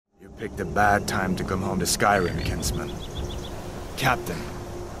Picked a bad time to come home to Skyrim, kinsman. Captain,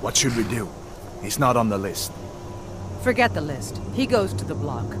 what should we do? He's not on the list. Forget the list. He goes to the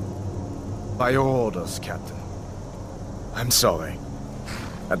block. By your orders, Captain. I'm sorry.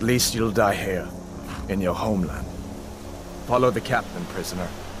 At least you'll die here, in your homeland. Follow the captain, prisoner.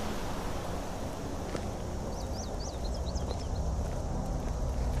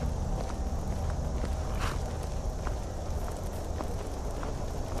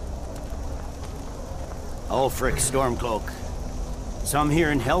 Ulfric Stormcloak. Some here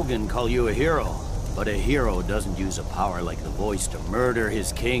in Helgen call you a hero, but a hero doesn't use a power like the voice to murder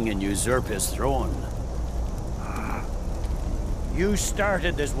his king and usurp his throne. You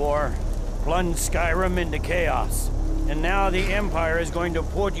started this war, plunged Skyrim into chaos, and now the Empire is going to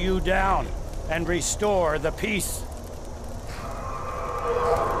put you down and restore the peace.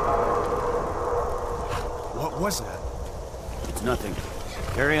 What was that? It's nothing.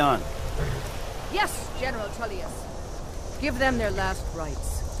 Carry on. Yes, General Tullius. Give them their last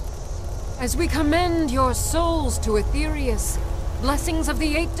rites. As we commend your souls to Aetherius, blessings of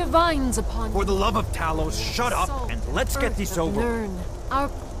the 8 divines upon you. For the love of Talos, shut up and let's get this over. Learn our...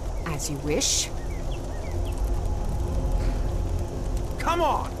 as you wish. Come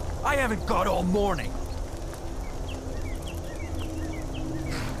on! I haven't got all morning.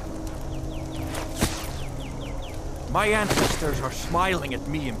 My ancestors are smiling at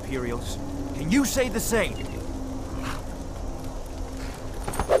me, Imperials. Can you say the same?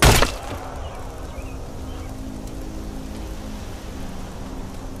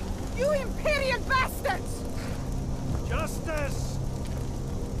 You Imperial bastards! Justice!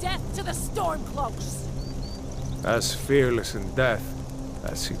 Death to the Stormcloaks! As fearless in death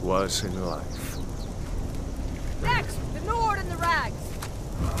as he was in life. Next, the Nord and the Rags!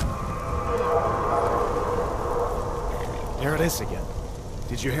 Here it is again.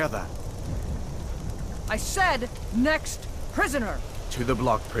 Did you hear that? I said, next prisoner! To the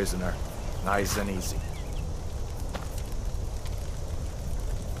block, prisoner. Nice and easy.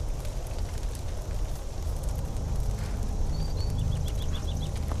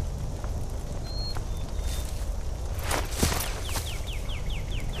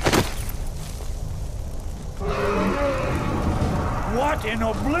 What in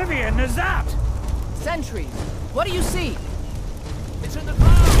oblivion is that? Sentries, what do you see? It's in the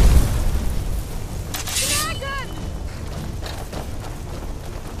clouds!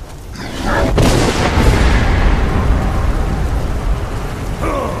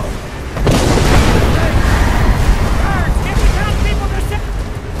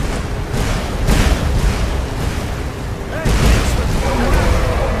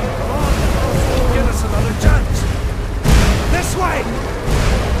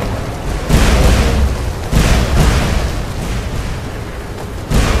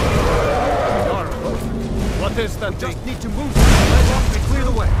 Just need to move to clear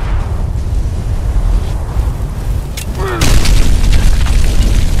the way.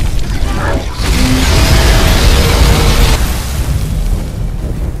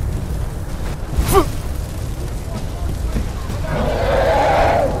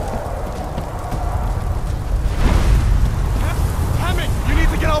 Hammond, you need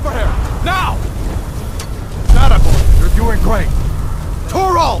to get over here! Now! Attaboy, you're doing great!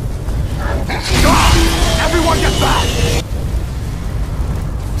 Torol! Everyone get back!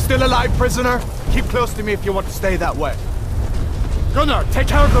 Still alive, prisoner? Keep close to me if you want to stay that way. Gunnar, take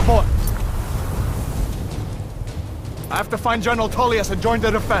care of the boy! I have to find General Tullius and join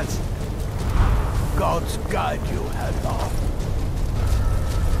the defense. Gods guide you, Hadvar.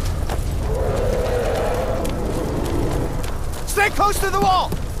 Stay close to the wall!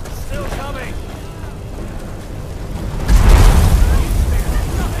 Still coming.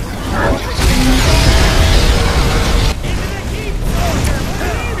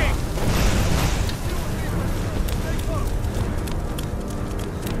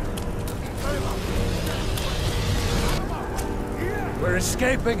 We're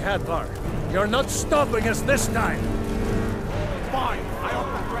escaping, Hadvar. You're not stopping us this time. Fine, I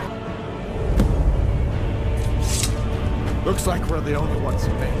open the grave. Looks like we're the only ones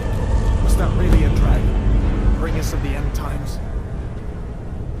who made it. Was that really a dragon? Bring us to the end times?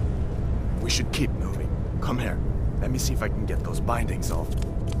 We should keep moving. Come here. Let me see if I can get those bindings off.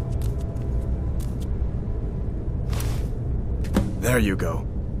 There you go.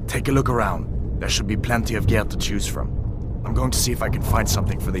 Take a look around. There should be plenty of gear to choose from. I'm going to see if I can find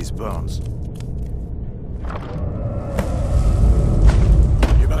something for these burns.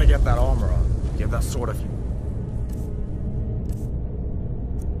 You better get that armor on. Give that sword a few.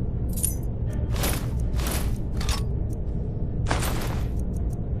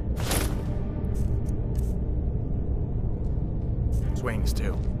 wings,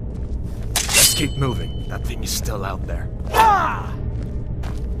 too. Let's keep moving. That thing is still out there. Ah!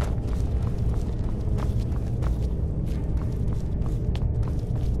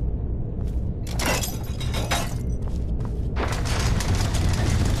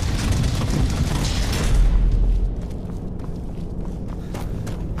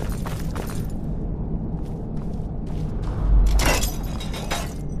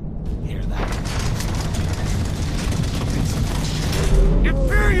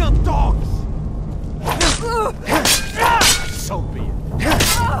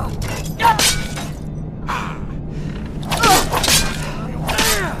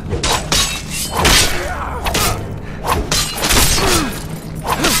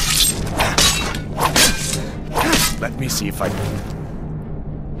 Let me see if I can.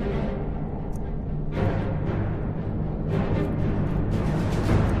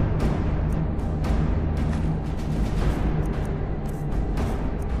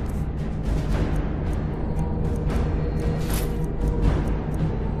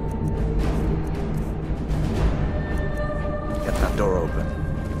 Get that door open.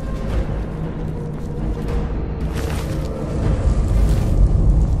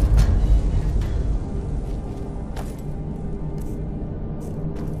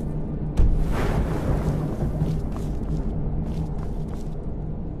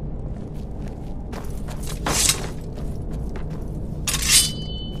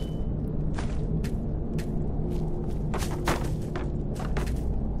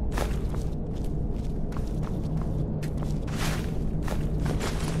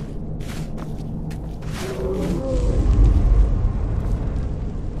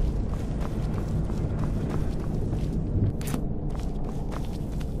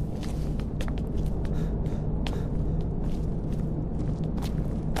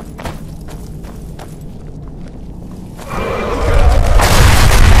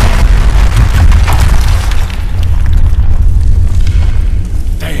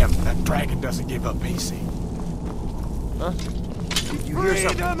 Doesn't give up easy. Huh? Did you hear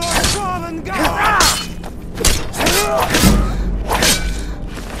something? Freedom or fallen God!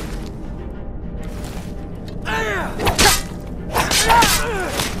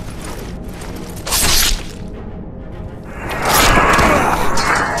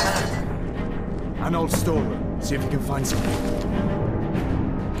 An old storeroom. See if you can find some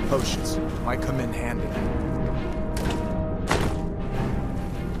potions. Might come in handy.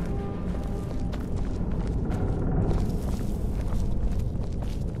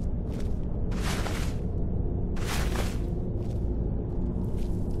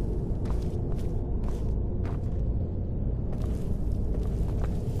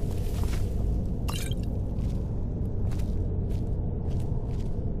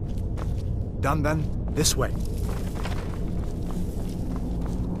 Done then? This way.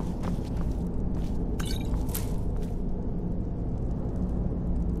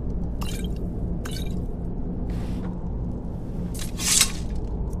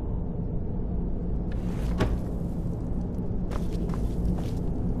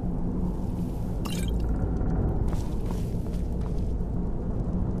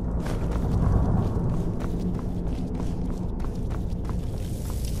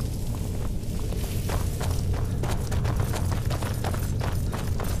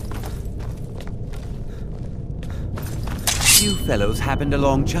 You fellows happened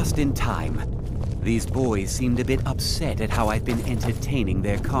along just in time. These boys seemed a bit upset at how I've been entertaining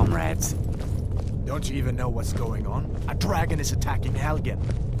their comrades. Don't you even know what's going on? A dragon is attacking Helgen.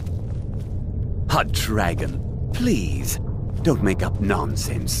 A dragon? Please, don't make up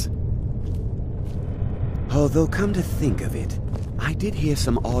nonsense. Although, come to think of it, I did hear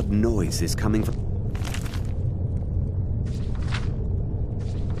some odd noises coming from...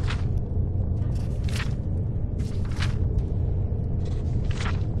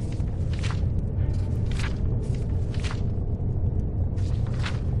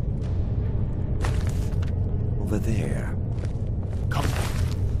 over there. Come.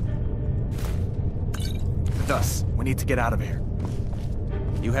 With us. We need to get out of here.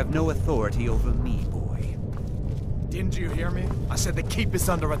 You have no authority over me, boy. Didn't you hear me? I said the keep is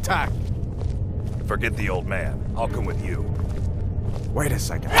under attack. Forget the old man. I'll come with you. Wait a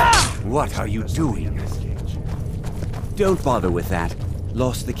second. What are you doing? Don't bother with that.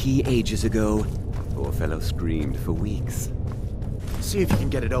 Lost the key ages ago. Poor fellow screamed for weeks. See if you can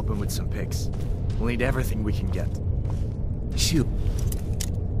get it open with some picks. We'll need everything we can get. Shoot.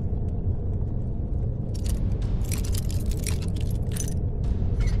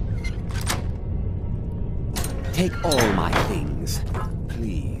 Take all my things,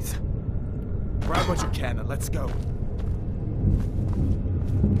 please. Grab what you can and let's go.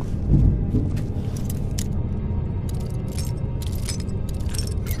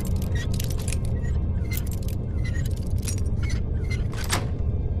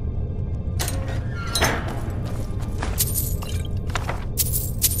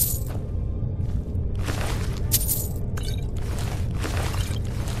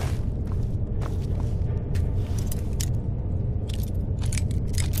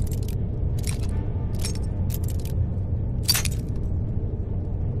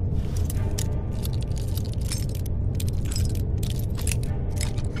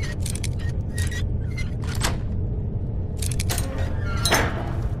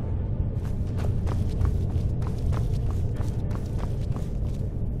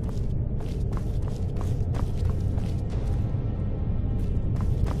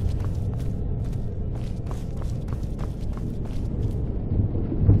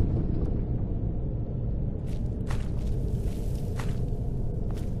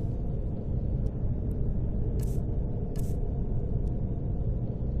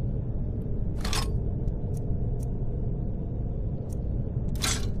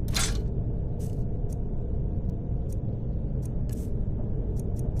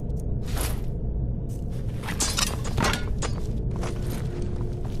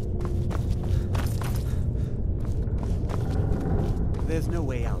 There's no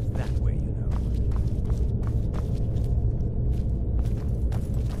way out that way, you know.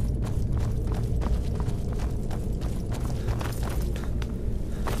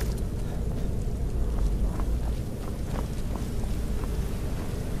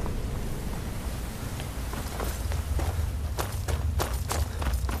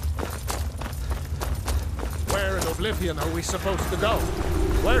 Where in Oblivion are we supposed to go?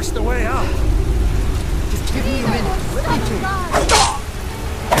 Where's the way out? Just give me a minute.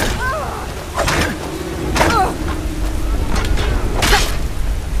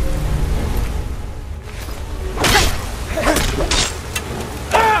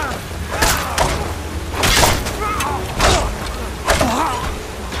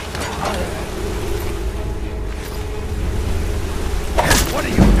 What are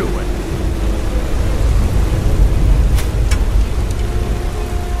you doing?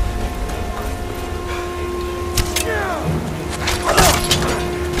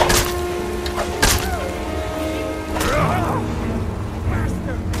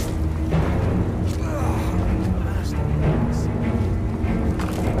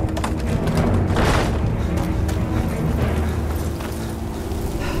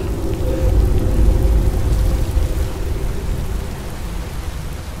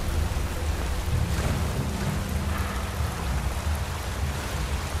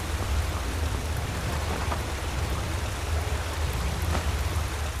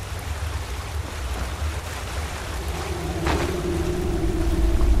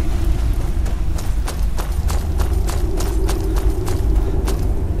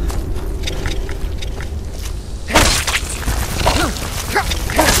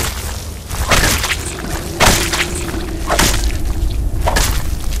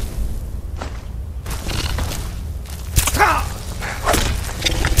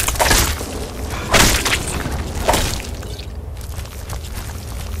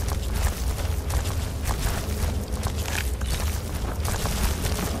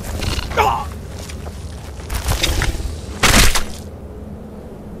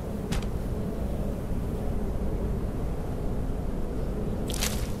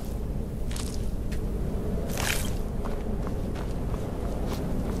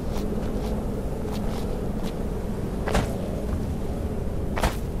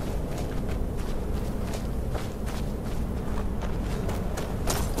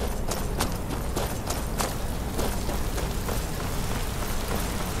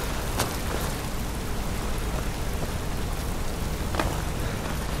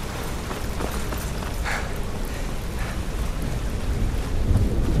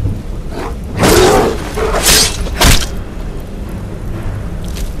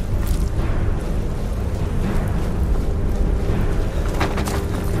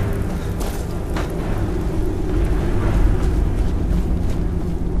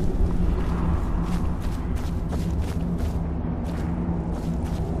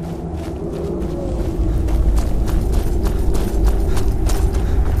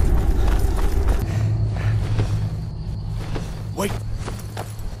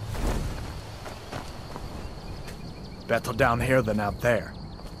 Better down here than out there.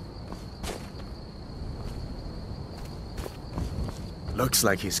 Looks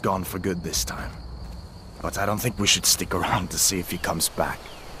like he's gone for good this time. But I don't think we should stick around to see if he comes back.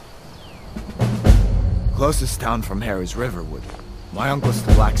 Closest town from here is Riverwood. My uncle's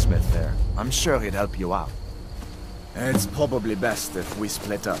the blacksmith there. I'm sure he'd help you out. It's probably best if we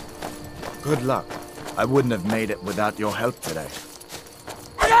split up. Good luck. I wouldn't have made it without your help today.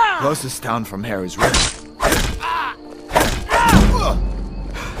 Closest town from here is River.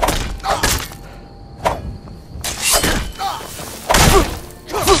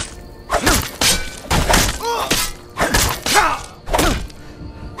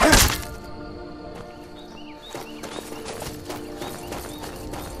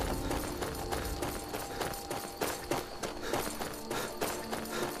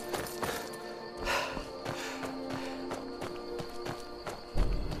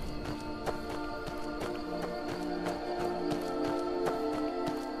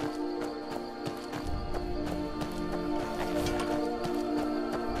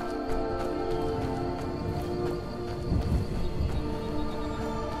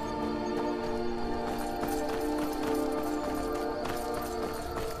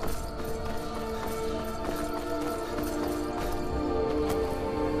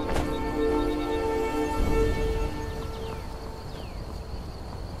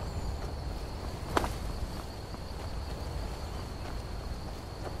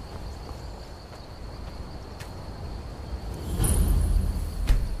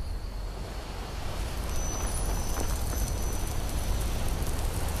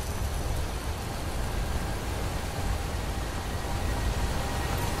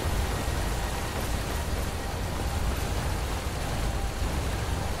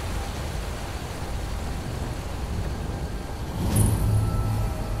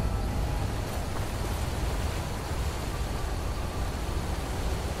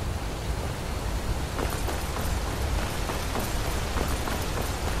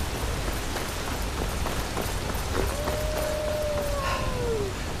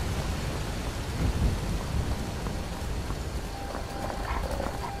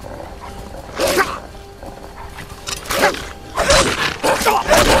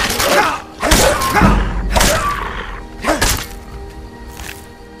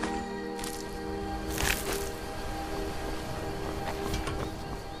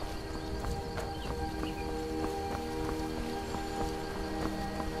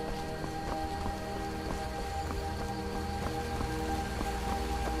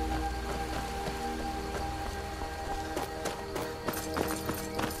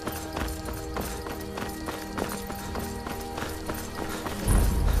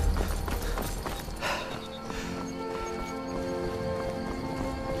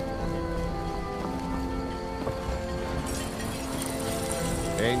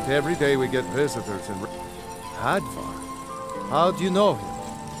 Ain't every day we get visitors in Hadvar. How do you know him?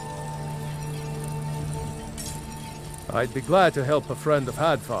 I'd be glad to help a friend of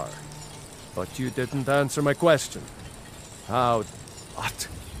Hadvar, but you didn't answer my question. How... What?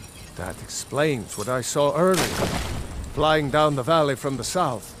 That explains what I saw earlier, flying down the valley from the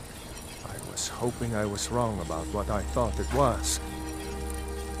south. I was hoping I was wrong about what I thought it was.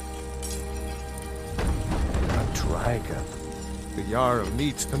 A dragon. The Jarl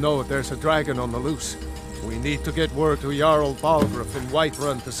needs to know there's a dragon on the loose. We need to get word to Jarl Balgruuf in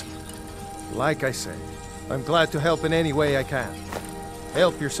Whiterun to... Like I say, I'm glad to help in any way I can.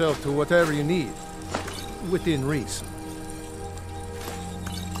 Help yourself to whatever you need, within reason.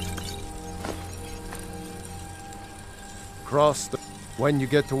 Cross the... when you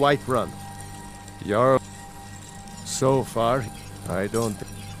get to Whiterun. Jarl... So far, I don't...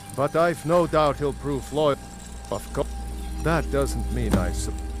 But I've no doubt he'll prove loyal. Of course. That doesn't mean I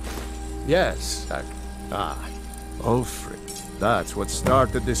Yes, Ulfric. That's what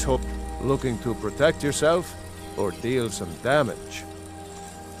started this whole... Looking to protect yourself, or deal some damage.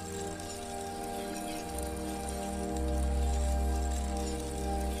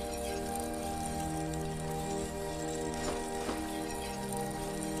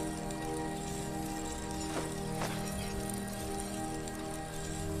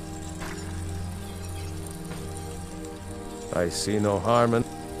 I see no harm in...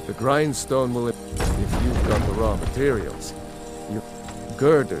 The grindstone will... If you've got the raw materials. You...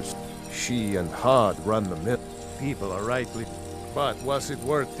 Girders. She and Hod run the mill. People are rightly... But was it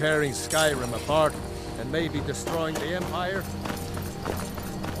worth tearing Skyrim apart and maybe destroying the Empire?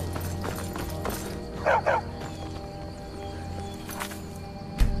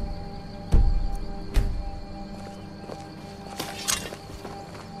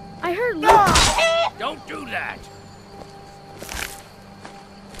 I heard Luke. Don't do that!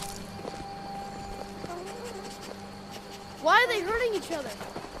 Why are they hurting each other?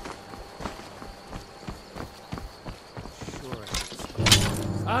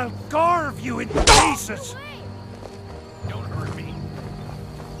 I'll carve you in pieces! Don't hurt me.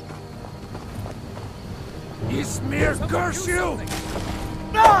 Smear curse you!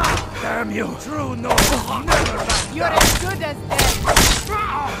 Damn you! True north never back. You're as good as dead.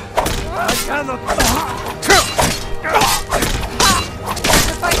 I cannot.